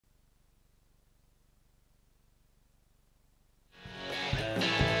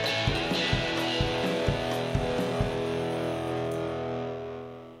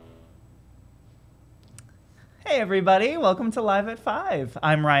everybody. Welcome to Live at 5.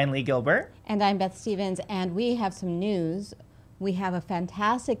 I'm Ryan Lee Gilbert. And I'm Beth Stevens, and we have some news. We have a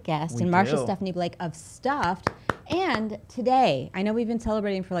fantastic guest We in Marsha do. Stephanie Blake of Stuffed. And today, I know we've been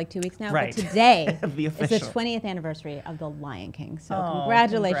celebrating for like 2 weeks now, Right. but today The is the official. 20th anniversary of The Lion King. So Oh,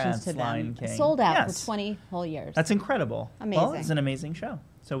 congratulations congrats, to them. Lion King. Sold out Yes. for 20 whole years. That's incredible. Amazing. Well, it's an amazing show.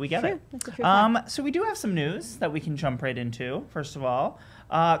 So we get True. it. That's a true fact. So we do have some news that we can jump right into. First of all,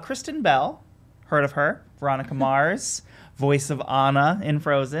 Kristen Bell, heard of her? Veronica Mars, voice of Anna in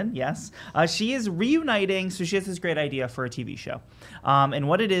Frozen, yes. She is reuniting, so she has this great idea for a TV show. And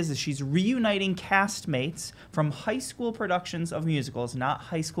what it is she's reuniting castmates from high school productions of musicals, not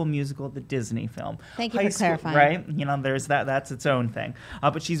High School Musical, the Disney film. Thank you High for clarifying. Right? You know, there's that's its own thing.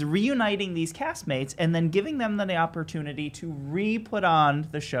 But she's reuniting these castmates and then giving them the opportunity to re-put on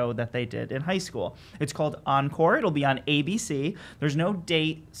the show that they did in high school. It's called Encore. It'll be on ABC. There's no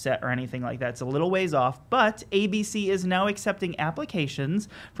date set or anything like that. It's a little ways off, but ABC is now accepting applications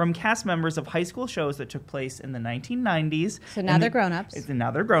from cast members of high school shows that took place in the 1990s. So now they're grown-ups.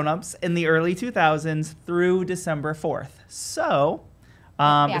 Now they're grown-ups in the early 2000s through December 4th. So,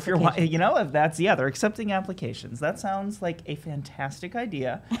 if you're, if that's, they're accepting applications. That sounds like a fantastic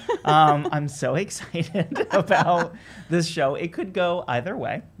idea. I'm so excited about this show. It could go either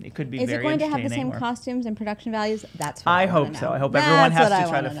way. It could be Is very it going to have the entertaining same or- costumes and production values? That's what I wanna hope know. so. I hope everyone has That's to what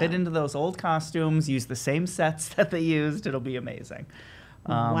try I to wanna fit know. into those old costumes, use the same sets that they used. It'll be amazing.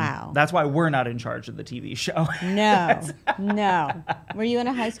 Wow. That's why we're not in charge of the TV show. No. Were you in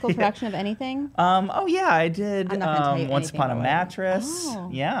a high school production of anything? Oh yeah, I did. I'm not gonna tell you Once anything Upon a about it. Mattress. Oh.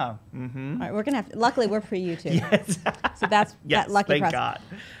 Yeah. Mm-hmm. All right, we're gonna have. Luckily, we're pre-YouTube, Yes. so that's Yes. that lucky Thank for us. God.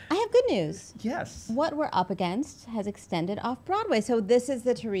 I have good news. Yes. What We're Up Against has extended off Broadway. So this is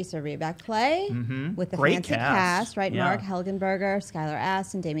the Teresa Reback play with the Great fancy cast. right? Yeah. Mark Helgenberger, Skylar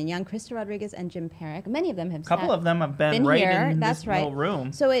Astin, Damien Young, Krista Rodriguez, and Jim Perrick. Many of them have A couple of them have been right here. in That's this right. little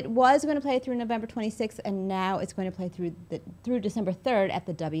room. So it was going to play through November 26th, and now it's going to play through December 3rd at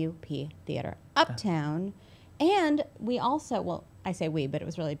the WP Theater Uptown. And we also, well, I say we, but it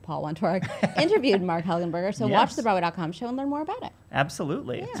was really Paul Wontorek, interviewed Mark Helgenberger. So watch Yes. the Broadway.com show and learn more about it.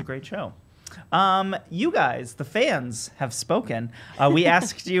 Absolutely. It's Yeah. a great show. You guys, the fans, have spoken. We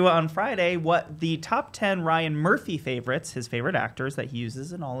asked you on Friday what the top 10 Ryan Murphy favorites, his favorite actors that he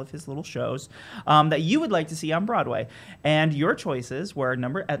uses in all of his little shows, that you would like to see on Broadway. And your choices were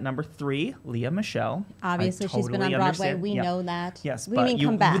at number 3, Leah Michele. Obviously, she's been on totally Broadway. understand. We Yeah. know that. Yes, we but mean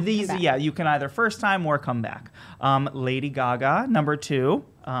come back. with these, come back. yeah, you can either first time or come back. Lady Gaga, number 2.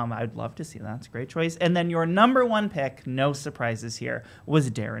 I'd love to see that. It's a great choice. And then your number 1 pick, no surprises here, was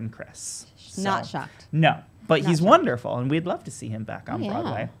Darren Criss. Not shocked. No, but Not he's shocked. wonderful, and we'd love to see him back on yeah.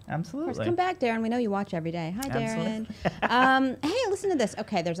 Broadway. Of Absolutely. course, come back, Darren. We know you watch every day. Hi, Darren. Hey, listen to this.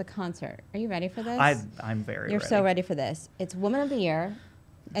 Okay, there's a concert. Are you ready for this? I'm very You're ready. so ready for this. It's Woman of the Year.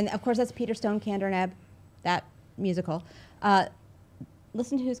 And, of course, that's Peter Stone, Candor Neb, that musical.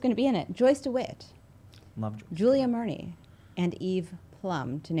 Listen to who's going to be in it. Joyce DeWitt, Love George. Julia Murney, and Eve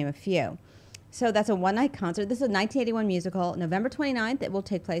Plum, to name a few. So that's a one-night concert. This is a 1981 musical. November 29th, it will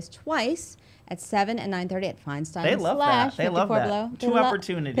take place twice at 7 and 9:30 at Feinstein. They love Slash that. They love 54 that. Below. Two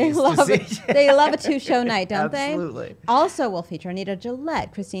opportunities They to love see. it. They love a two-show night, don't they? Absolutely. Also will feature Anita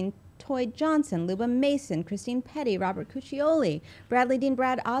Gillette, Christine Toy Johnson, Luba Mason, Christine Petty, Robert Cuccioli, Bradley Dean,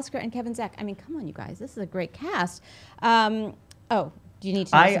 Brad Oscar, and Kevin Zech. I mean, come on, you guys. This is a great cast. Do you need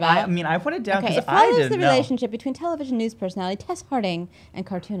to know this about? I mean, I put it down Okay, because it I follows didn't the know. relationship between television news personality Tess Harding and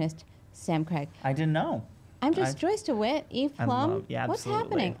cartoonist Sam Craig. I didn't know. I'm just Joyce DeWitt, Eve I Plum. love, yeah, What's absolutely.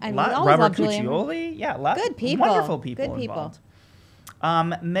 happening? I mean, Lot- we always Robert love Julia. Cuccioli. Yeah, Good people. Wonderful people Good people.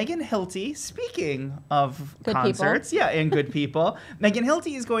 involved. Megan Hilty, speaking of Good concerts, and good people, Megan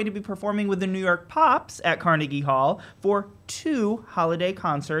Hilty is going to be performing with the New York Pops at Carnegie Hall for 2 holiday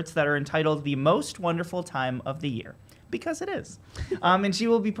concerts that are entitled The Most Wonderful Time of the Year. Because it is. And she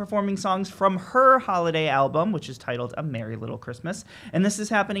will be performing songs from her holiday album, which is titled A Merry Little Christmas. And this is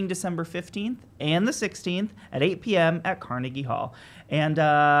happening December 15th and the 16th at 8 p.m. at Carnegie Hall. And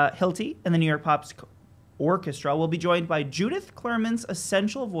Hilty and the New York Pops Orchestra will be joined by Judith Clerman's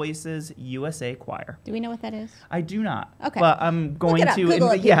Essential Voices USA Choir. Do we know what that is? I do not. Okay. But I'm going Look it up. to... Google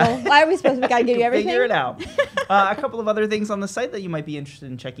it, people. Why are we supposed to? We got to give you everything? Figure it out. A couple of other things on the site that you might be interested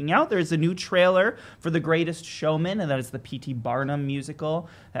in checking out. There's a new trailer for The Greatest Showman, and that is the P.T. Barnum musical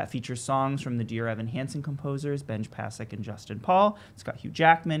that features songs from the Dear Evan Hansen composers, Benj Pasek and Justin Paul. It's got Hugh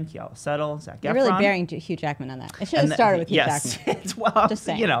Jackman, Kiala Settle, Zac Efron. You're really burying Hugh Jackman on that. It should have started with Hugh yes, Jackman. it's, well, Just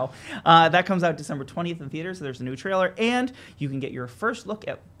saying. you know, that comes out December 20th and theaters. There's a new trailer, and you can get your first look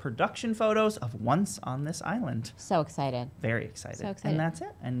at production photos of Once on This Island. So excited. Very excited. So excited. And that's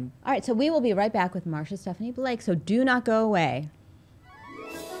it. And All right, so we will be right back with Marsha Stephanie Blake, so do not go away.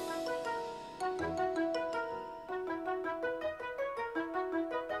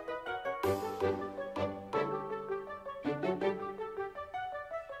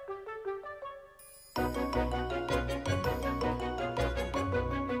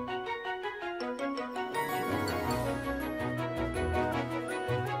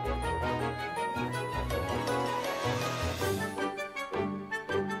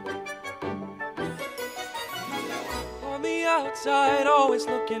 Outside, always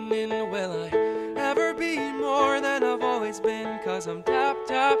looking in. Will I ever be more than I've always been? 'Cause I'm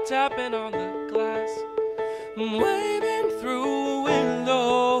tapping on the glass. I'm waving through a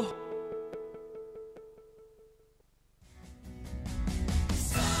window.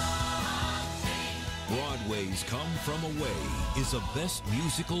 Broadway's Come From Away is a Best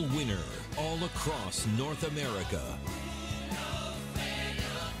Musical winner all across North America.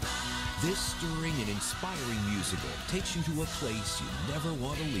 This stirring and inspiring musical takes you to a place you never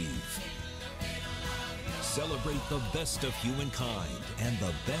want to leave. Celebrate the best of humankind and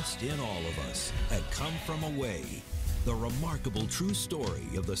the best in all of us at Come From Away, the remarkable true story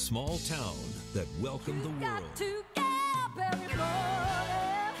of the small town that welcomed the world.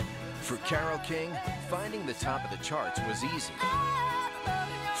 For Carole King, finding the top of the charts was easy.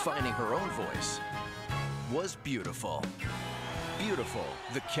 Finding her own voice was beautiful. Beautiful,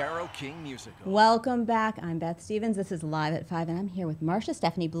 the Carole King musical. Welcome back. I'm Beth Stevens. This is Live at 5, and I'm here with Marsha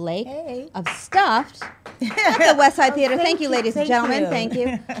Stephanie Blake Hey. of Stuffed at the West Side Theater. Thank you, ladies and gentlemen. you. Thank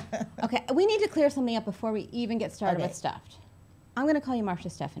you. Okay, we need to clear something up before we even get started Okay. with Stuffed. I'm going to call you Marsha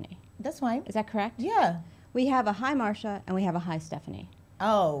Stephanie. That's fine. Is that correct? Yeah. We have a hi Marsha and we have a hi Stephanie.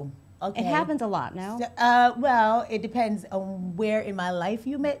 Oh, okay. It happens a lot, no? Well, it depends on where in my life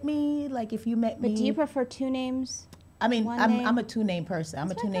you met me. Like if you met me. But do you prefer two names? I mean, one I'm name? a two-name person. I'm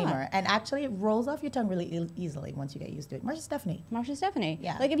That's a what I thought. two-namer. And actually, it rolls off your tongue really easily once you get used to it. Marsha Stephanie. Marsha Stephanie.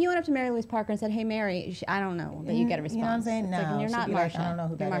 Yeah. Like if you went up to Mary Louise Parker and said, "Hey Mary," I don't know, but you get a response. You know what I'm saying? It's No. like, you're she'd not be Marsha. like, I don't know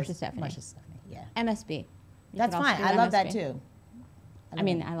who You're that Marsha is. Stephanie. Marsha Stephanie, yeah. MSB. You That's could also fine. do I love that MSB. too. I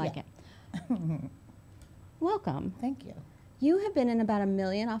mean, I like it. Welcome. Thank you. You have been in about 1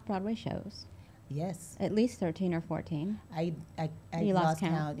 million off-Broadway shows, Yes. at least 13 or 14. I You lost lost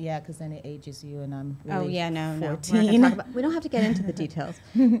count. count. Yeah, because then it ages you, and I'm Oh really yeah, no. We're not 14. gonna talk about, we don't have to get into the details.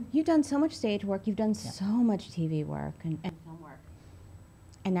 You've done so much stage work. You've done so much TV work and film work,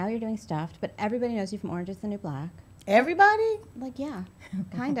 and now you're doing Stuffed. But everybody knows you from Orange Is the New Black. Everybody? Like, yeah,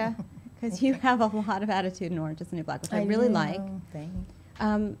 kinda, because you have a lot of attitude in Orange Is the New Black, which I really like. know.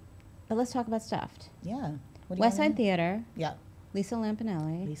 Thanks. But let's talk about Stuffed. Yeah. What do you West wanna Side know? Theater. Yeah. Lisa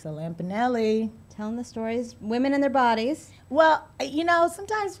Lampanelli Lisa Lampanelli. telling the stories, women and their bodies. Well, you know,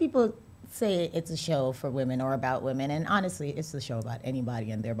 sometimes people say it's a show for women or about women, and honestly, it's a show about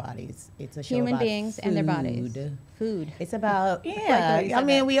anybody and their bodies. It's a show Human about beings and their bodies. food. Food. It's about how you I said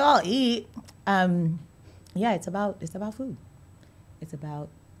mean, that. we all eat. Yeah, it's about food. It's about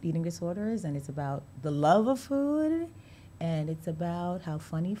eating disorders, and it's about the love of food, and it's about how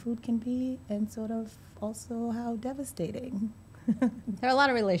funny food can be, and sort of also how devastating. There are a lot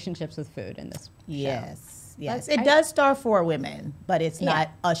of relationships with food in this show. Yes, yes. Like, It does star for women, but it's Yeah, not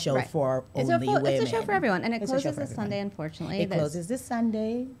a show right. for It's only women. It's a show for everyone, and it It's a show closes for this everyone. Sunday, unfortunately. It That's- closes this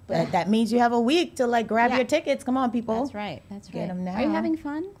Sunday, but that means you have a week to like grab Yeah. your tickets. Come on, people. That's right. That's Get right. 'em Are you now. having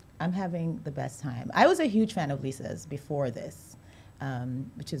fun? I'm having the best time. I was a huge fan of Lisa's before this,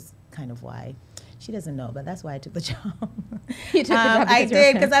 which is kind of why she doesn't know, but that's why I took the job. You took the job I because you're a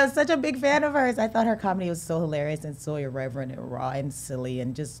did fan. because I was such a big fan of hers. I thought her comedy was so hilarious and so irreverent and raw and silly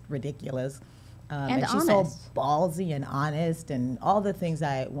and just ridiculous. And she's so honest. ballsy and honest and all the things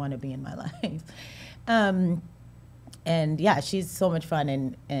I want to be in my life. And yeah, she's so much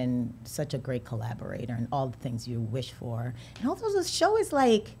fun and such a great collaborator and all the things you wish for. And also the show is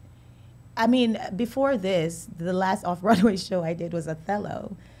like, I mean, before this, the last off-Broadway show I did was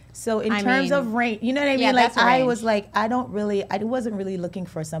Othello. So in I terms mean, of range, you know what I mean? yeah, Like that's a I was range. like, I wasn't really looking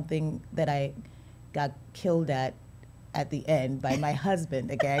for something that I got killed at the end by my husband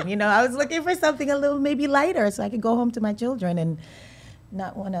again. You know, I was looking for something a little maybe lighter so I could go home to my children and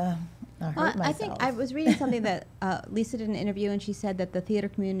not want to hurt Well, myself. I think I was reading something that Lisa did an interview, and she said that the theater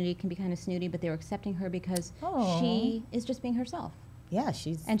community can be kind of snooty, but they were accepting her because Aw. she is just being herself. Yeah,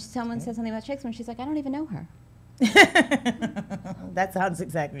 she's. And someone said something about Shakespeare, and she's like, I don't even know her. That sounds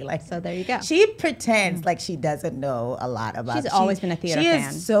exactly like So there you go. She pretends like she doesn't know a lot about She's always been a theater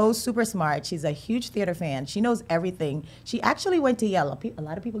fan. She is so super smart. She's a huge theater fan. She knows everything. She actually went to Yale. A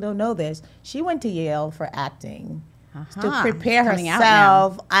lot of people don't know this. She went to Yale for acting to prepare Coming out now.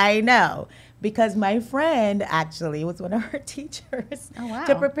 herself. I know. Because my friend actually was one of her teachers Oh, wow.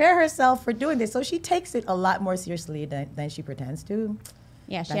 to prepare herself for doing this. So she takes it a lot more seriously than she pretends to.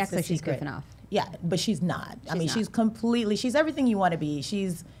 Yeah, she That's acts the like she's secret. goofing off. Yeah, but she's not. I mean, not. she's everything you want to be.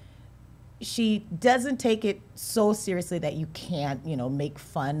 She doesn't take it so seriously that you can't, make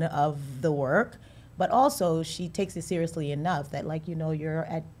fun of the work, but also she takes it seriously enough that you're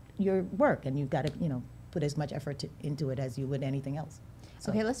at your work and you've got to, put as much effort into it as you would anything else.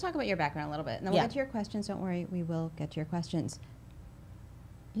 So, Okay, let's talk about your background a little bit. And then we'll Yeah. get to your questions. Don't worry, we will get to your questions.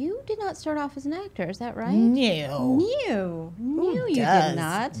 You did not start off as an actor, is that right? No. No, you does? did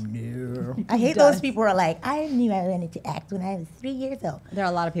not. No. I hate those people who are like, I knew I wanted to act when I was 3 years old. There are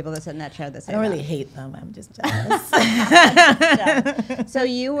a lot of people that sit in that chair that I say don't that. really hate them. I'm just jealous. So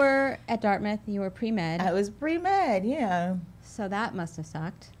you were at Dartmouth, you were pre-med, I was pre-med, yeah. so that must have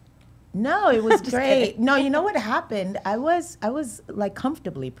sucked. No, it was great. No, you know what happened? I was like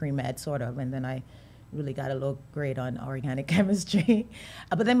comfortably pre-med, sort of, and then I really got a low grade on organic chemistry.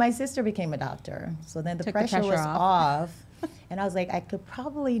 But then my sister became a doctor, so then the Took pressure the was pressure off. And I was like, I could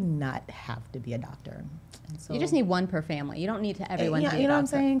probably not have to be a doctor. And so You just need one per family. You don't need to everyone yeah, to be you a know what I'm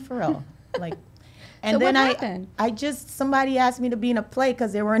doctor. saying? For real. Like, and So then what happened? I just, somebody asked me to be in a play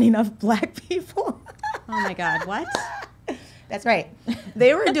because there weren't enough black people. Oh my God, what? That's right.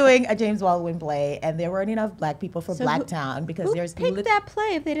 They were doing a James Baldwin play, and there weren't enough black people for So Blacktown because Who there's picked that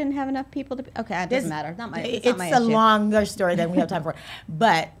play if they didn't have enough people to? Okay, it doesn't matter. Not my. It's not my a issue. longer story than we have time for.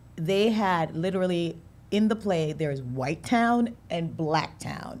 But they had literally in the play there's Whitetown and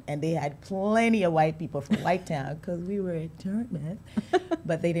Blacktown, and they had plenty of white people from Whitetown because we were at Dartmouth,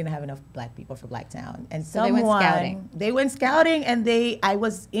 but they didn't have enough black people for Blacktown. And So they went scouting. They went scouting, and I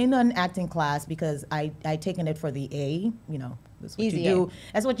was in an acting class because I taken it for the A, that's what Easy you do.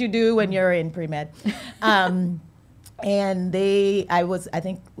 That's what you do when you're in pre-med. And I was, I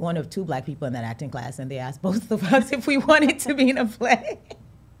think, one of 2 black people in that acting class, and they asked both of us if we wanted to be in a play,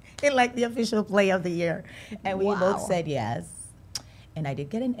 in like the official play of the year. And we Wow. both said yes. And I did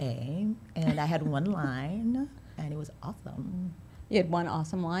get an A, and I had one line, and it was awesome. You had one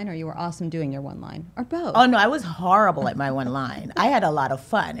awesome line, or you were awesome doing your one line, or both. Oh, no, I was horrible at my one line. I had a lot of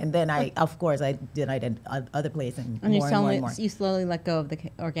fun. And then of course, I did other plays and And more and more. you slowly let go of the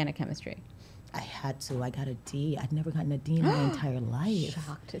organic chemistry. I had to. I got a D. I'd never gotten a D in my entire life.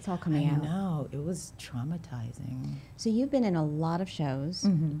 Shocked. It's all coming out. No, it was traumatizing. So you've been in a lot of shows.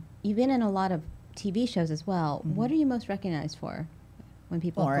 Mm-hmm. You've been in a lot of TV shows as well. What are you most recognized for when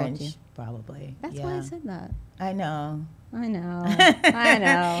people quote you? Orange, probably. That's yeah. why I said that. I know. I know. I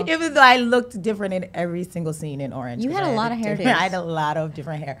know. Even though I looked different in every single scene in Orange. You 'cause had I a lot of different- hairdos. I had a lot of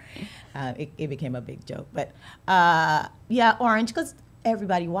different hair. It became a big joke. But yeah, Orange, because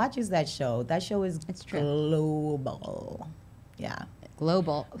everybody watches that show. That show is It's true. global. Yeah.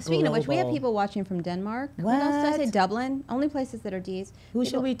 Global. Speaking of which, we have Global. people watching from Denmark. What else did I say? What? Dublin. Only places that are D's. Who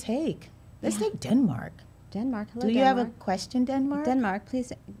should People- we take? Let's take Denmark. Denmark. Hello, Do you have a Denmark. question, Denmark? Denmark,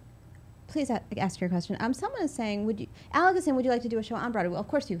 please ask your question. Someone is saying, Alex is saying, would you like to do a show on Broadway? Well, of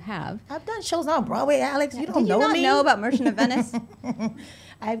course you have. I've done shows on Broadway, Alex. You don't Did you know not me. know about Merchant of Venice?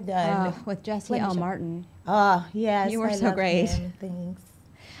 I've done. With Jesse Plenty L. show- Martin. Oh, yes. You were I so love great. him. Thanks.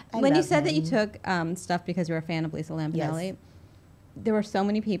 I When you love said that you him. took stuff because you were a fan of Lisa Lampanelli, there were so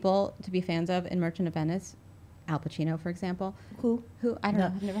many people to be fans of in Merchant of Venice. Al Pacino, for example. Who? I don't No.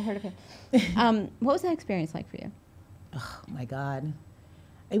 know. I've never heard of him. What was that experience like for you? Oh, my God.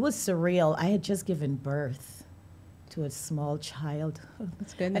 It was surreal. I had just given birth to a small child.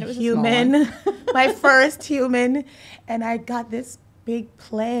 That's good that A it was a small one. human. My first human. And I got this big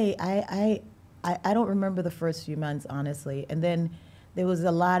play. I don't remember the first few months, honestly. And then there was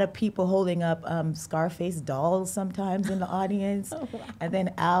a lot of people holding up Scarface dolls sometimes in the audience. Oh, wow. And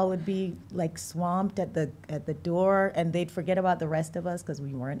then Al would be like swamped at the door, and they'd forget about the rest of us because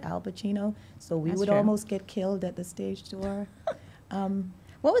we weren't Al Pacino. So we That's would true. almost get killed at the stage door.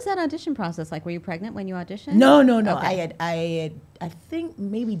 What was that audition process like? Were you pregnant when you auditioned? No. Okay. I think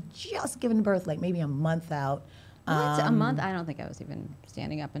maybe just given birth, like maybe a month out. What? A month? I don't think I was even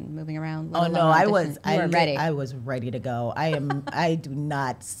standing up and moving around. let Oh alone no, I audition. was. You were ready. I was ready to go. I do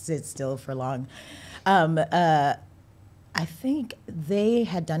not sit still for long. I think they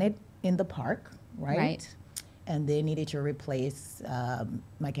had done it in the park, right? Right. And they needed to replace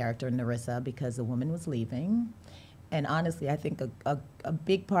my character Narissa because the woman was leaving. And honestly, I think a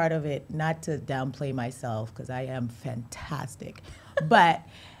big part of it, not to downplay myself, because I am fantastic, but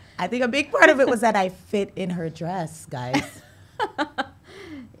I think a big part of it was that I fit in her dress, guys.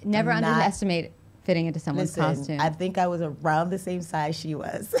 Never I'm not- underestimate fitting into someone's Listen, costume. I think I was around the same size she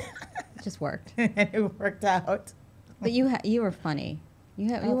was. It just worked. And it worked out. But you were funny.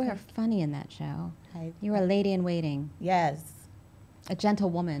 You were funny in that show. You were a lady in waiting, Yes, a gentle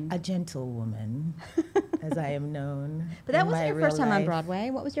woman. a gentle woman, as I am known. But that in wasn't my your real first time on life. Broadway.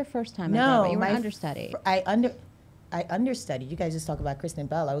 What was your first time on No, Broadway? You were my an understudy. I understudied. You guys just talk about Kristen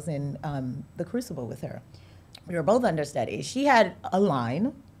Bell. I was in The Crucible with her. We were both understudies. She had a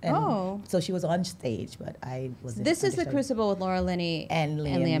line, and so she was on stage, but I was. This is The Crucible with Laura Linney and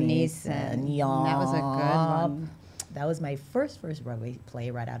Liam Neeson. Yeah. That was a good one. That was my first Broadway play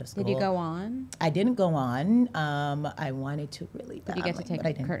right out of school. Did you go on? I didn't go on. I wanted to really Did you get to take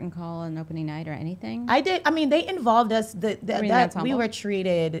a curtain call on opening night or anything? I did. I mean, they involved us. in the We ensemble? were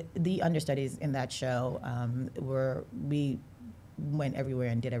treated, the understudies in that show, we went everywhere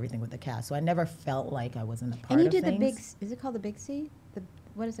and did everything with the cast. So I never felt like I wasn't a part of And you did things. the big, is it called the Big C?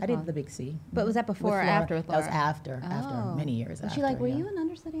 What is it I called? did the Big C. But was that before or Laura. after with Laura? That was after many years Was after. she like, were yeah. you an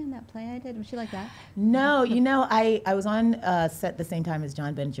understudy on that play I did? Was she like that? No, I was on set the same time as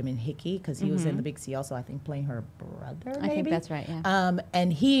John Benjamin Hickey, because he was in the Big C also, I think, playing her brother, maybe? I think that's right, yeah.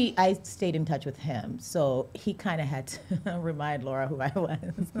 And I stayed in touch with him, so he kind of had to remind Laura who I was.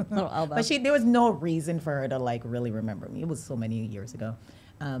 Little elbow. But there was no reason for her to like really remember me. It was so many years ago.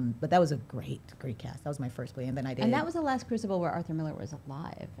 But that was a great cast. That was my first play, and then I did. And that was the last Crucible where Arthur Miller was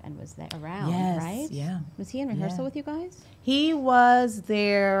alive and was there around, Yes, right? yeah. Was he in rehearsal Yeah. with you guys? He was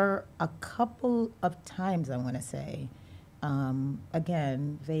there a couple of times, I want to say.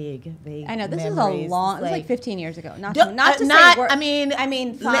 Again, vague. I know, this memories. is a long, It's it was like 15 years ago. Not Don't- to, not to not- say we're- I mean, I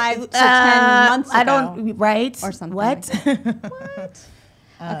mean 5 li- to 10 months ago. I don't, right? Or something What? like What?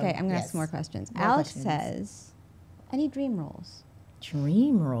 Okay, I'm going to ask yes. some more questions. More Alex questions. says, any dream roles?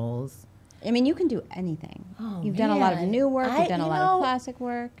 Dream roles. I mean, you can do anything. Oh, You've done a lot of man. new work. You've done a you lot know, of classic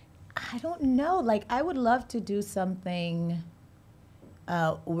work. I don't know. Like, I would love to do something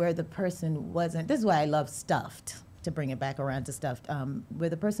where the person wasn't. This is why I love Stuffed, to bring it back around to Stuffed, where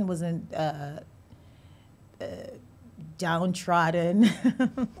the person wasn't downtrodden.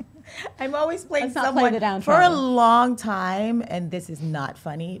 I'm always playing Let's not play someone the for a downtrodden. long time, and this is not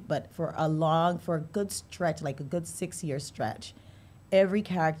funny, but for a good stretch, like a good 6-year stretch, every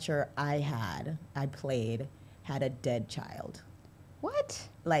character I played, had a dead child. What?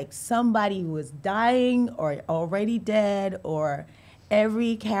 Like somebody who was dying or already dead, or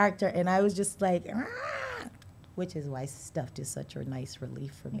every character, and I was just like, "Ah," which is why Stuffed is such a nice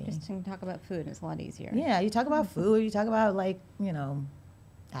relief for me. Just can talk about food. It's a lot easier. Yeah, you talk about food, you talk about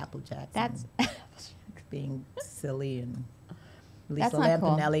Apple Jacks. That's and being silly, and Lisa that's not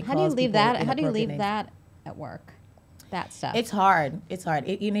cool. Lampanelli How do you calls leave people that? How do you inappropriate leave names. that at work? That stuff. It's hard. It's hard.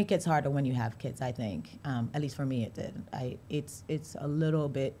 It gets harder when you have kids, I think. At least for me, it did. It's a little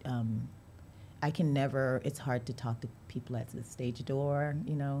bit. It's hard to talk to people at the stage door.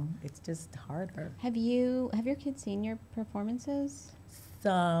 It's just harder. Have your kids seen your performances?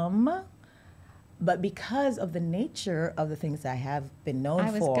 Some, but because of the nature of the things I have been known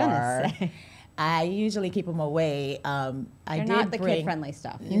I was for, gonna say. I usually keep them away. I They're did not the bring. kid-friendly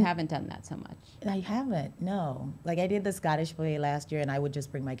stuff. You haven't done that so much. I haven't, no. Like I did the Scottish play last year, and I would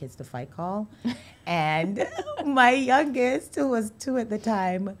just bring my kids to Fight Call. And my youngest, who was 2 at the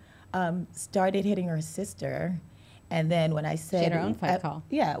time, started hitting her sister. And then when I said... had her own Fight Call.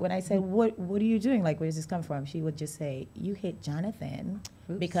 Yeah, when I said, what are you doing? Like, where does this come from? She would just say, you hit Jonathan.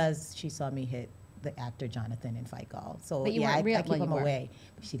 Oops. Because she saw me hit the actor Jonathan in Fight Call. So But you yeah, weren't real- I keep well, you them were. away.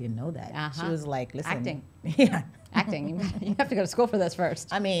 But she didn't know that. She Uh-huh. was like, listen. Acting. Yeah. Acting. You have to go to school for this first.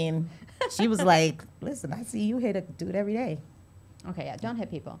 I mean, she was like, listen, I see you hit a dude every day. Okay, yeah, don't hit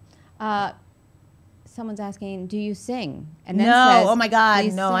people. Someone's asking, do you sing? And then No, says, oh my God,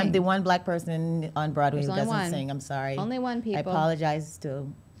 "Please no, I'm sing." the one black person on Broadway There's who only doesn't one. sing. I'm sorry. Only one, people. I apologize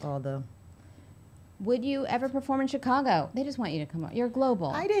to all the... Would you ever perform in Chicago? They just want you to come out. You're global.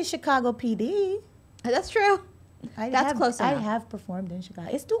 I did Chicago PD. That's true. That's close I enough. have performed in Chicago.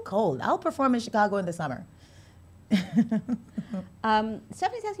 It's too cold. I'll perform in Chicago in the summer.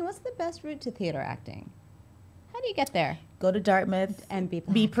 Stephanie's asking, what's the best route to theater acting? How do you get there? Go to Dartmouth. And be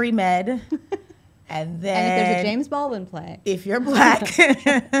black. Be pre-med. And then... And if there's a James Baldwin play. If you're black,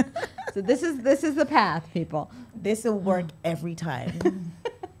 So this is the path, people. this will work every time.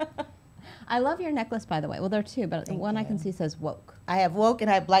 I love your necklace, by the way. Well, there are two, but the Thank one I can you. see says woke. I have woke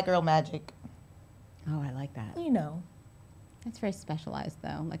and I have black girl magic. Oh, I like that. You know. That's very specialized,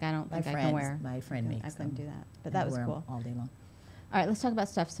 though. Like, I don't My think I can wear. friends, my friend I makes couldn't them. do that. But And that I was wear 'em cool. all day long. All right, let's talk about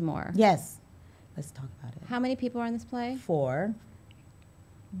stuff some more. Yes, let's talk about it. How many people are in this play? 4.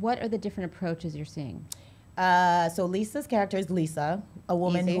 What are the different approaches you're seeing? So Lisa's character is Lisa, a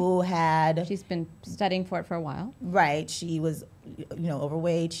woman Easy. who had She's been studying for it for a while. right. She was,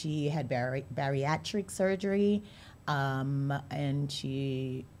 overweight. She had bariatric surgery, and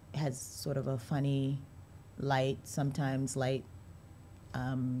she has sort of a funny, sometimes light,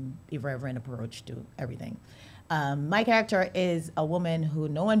 irreverent approach to everything. My character is a woman who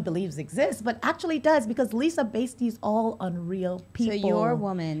no one believes exists, but actually does, because Lisa based these all on real people. So your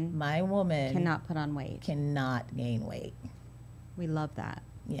woman My woman cannot put on weight. cannot gain weight. We love that.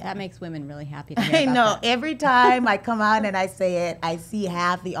 Yeah. That makes women really happy to hear I about know. that. Every time I come out and I say it, I see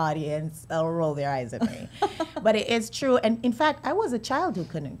half the audience roll their eyes at me. But it is true. And in fact, I was a child who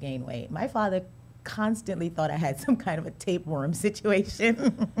couldn't gain weight. My father constantly thought I had some kind of a tapeworm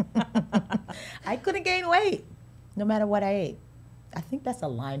situation. I couldn't gain weight, no matter what I ate. I think that's a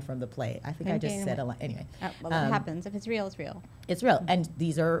line from the play. I think I Couldn't just gain said a weight. line. Anyway. Well, it happens. If it's real, it's real. It's real. And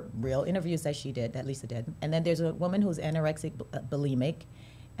these are real interviews that she did, that Lisa did. And then there's a woman who's anorexic, bulimic.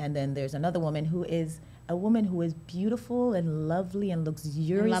 And then there's another woman who is beautiful and lovely and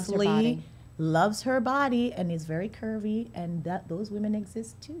luxuriously body. loves her body and is very curvy. And those women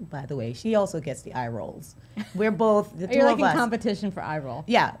exist too, by the way. She also gets the eye rolls. We're both, the two You're like of in us. competition for eye roll.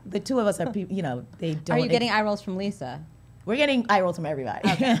 Yeah, the two of us are, they don't. Are you getting eye rolls from Lisa? We're getting eye rolls from everybody.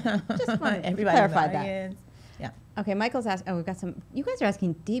 Just want to Everybody clarify in the that. audience. Yeah. Okay, Michael's asked. Oh, we've got some. You guys are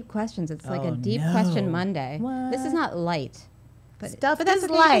asking deep questions. It's like a Oh, deep no. question Monday. What? This is not light. But Stuff but that's is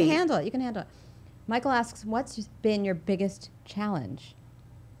okay. light. You can handle it. You can handle it. Michael asks, "What's been your biggest challenge?"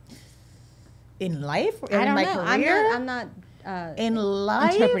 In life? Or I in don't my know. career? I'm not. In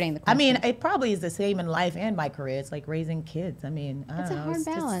life, interpreting the I mean, question. it probably is the same in life and my career. It's like raising kids. I mean, I It's don't a know, hard it's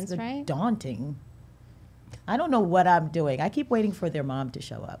just balance, right? Daunting. I don't know what I'm doing. I keep waiting for their mom to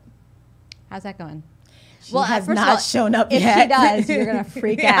show up. How's that going? She has first of not all, shown up if yet. she does, you're gonna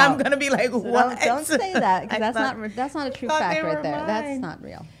freak Yeah, out. I'm gonna be like, So what? don't say that, because I that's not a true thought fact they right were there. That's mine. not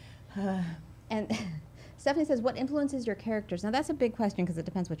real. And Stephanie says, "What influences your characters?" Now that's a big question because it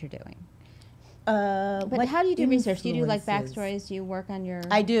depends what you're doing. But what how do you do research? Do you do like influences? backstories? Do you work on your?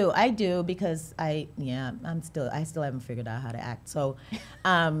 I do because I still haven't figured out how to act. So,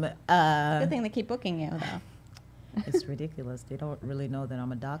 Good thing they keep booking you though. it's ridiculous. They don't really know that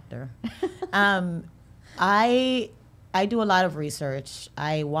I'm a doctor. I do a lot of research.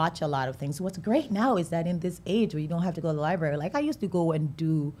 I watch a lot of things. What's great now is that in this age where you don't have to go to the library, like I used to go and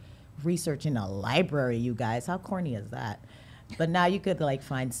do research in a library, you guys. How corny is that? But now you could like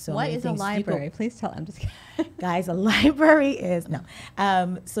find so What many is a things. You go- library? Please tell. I'm just kidding. Guys, a library is no.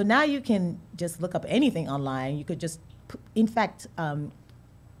 So now you can just look up anything online. You could just, in fact,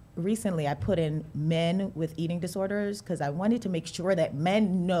 recently I put in men with eating disorders because I wanted to make sure that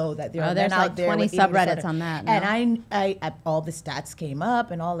men know that there are men There's out like there 20 with eating subreddits disorder. on that. And I all the stats came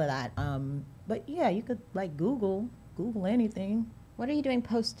up and all of that. But yeah, you could like Google anything. What are you doing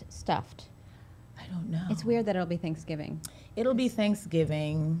post stuffed? I don't know. It's weird that it'll be Thanksgiving, It'll be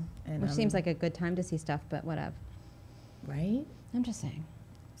Thanksgiving, and which seems like a good time to see stuff, but whatever. right. I'm just saying.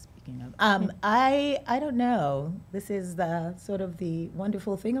 Speaking of, I don't know. This is the sort of the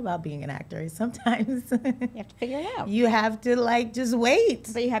wonderful thing about being an actor. Is sometimes You have to figure it out. you have to like just wait.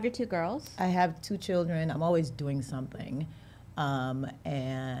 But you have your 2 girls. I have 2 children. I'm always doing something, and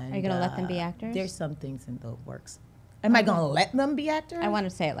Are you gonna let them be actors? There's some things in the works. Am I gonna let them be actors? I want to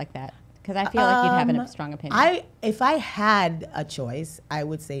say it like that because I feel like you'd have a strong opinion. If I had a choice, I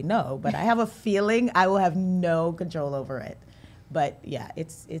would say no. But I have a feeling I will have no control over it. But yeah,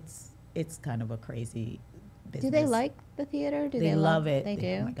 it's kind of a crazy business. Do they like the theater? Do they love it. They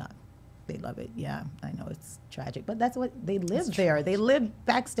do. Oh my God, they love it. Yeah, I know it's tragic, but that's what they live there. They live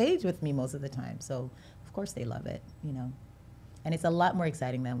backstage with me most of the time, so of course they love it. And it's a lot more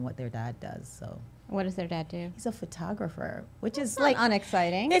exciting than what their dad does. So What does their dad do? he's a photographer, which is It's like not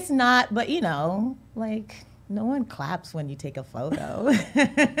unexciting. it's not, but like no one claps when you take a photo.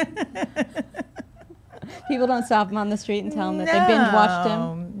 People don't stop him on the street and tell him that they binge watched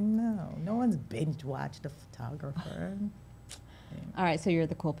him. No one's binge watched a photographer. All right, so you're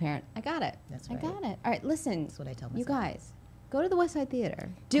the cool parent. I got it. That's I right. got it. All right, listen. That's what I tell You myself. guys, go to the West Side Theater.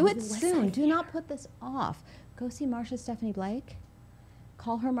 Do Go it to the West soon. Side Do not put this off. Go see Marsha Stephanie Blake.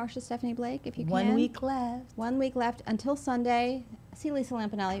 Call her Marsha Stephanie Blake if you can. 1 week left. 1 week left until Sunday, see Lisa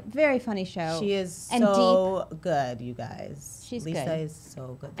Lampanelli. Very funny show. She is and so good, you guys. She's Lisa good. is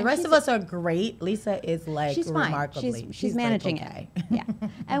so good. The And rest she's of us are great. Lisa is like She's fine. remarkably. She's like, managing okay. it. Yeah.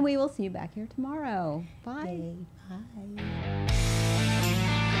 And we will see you back here tomorrow. Bye. Bye.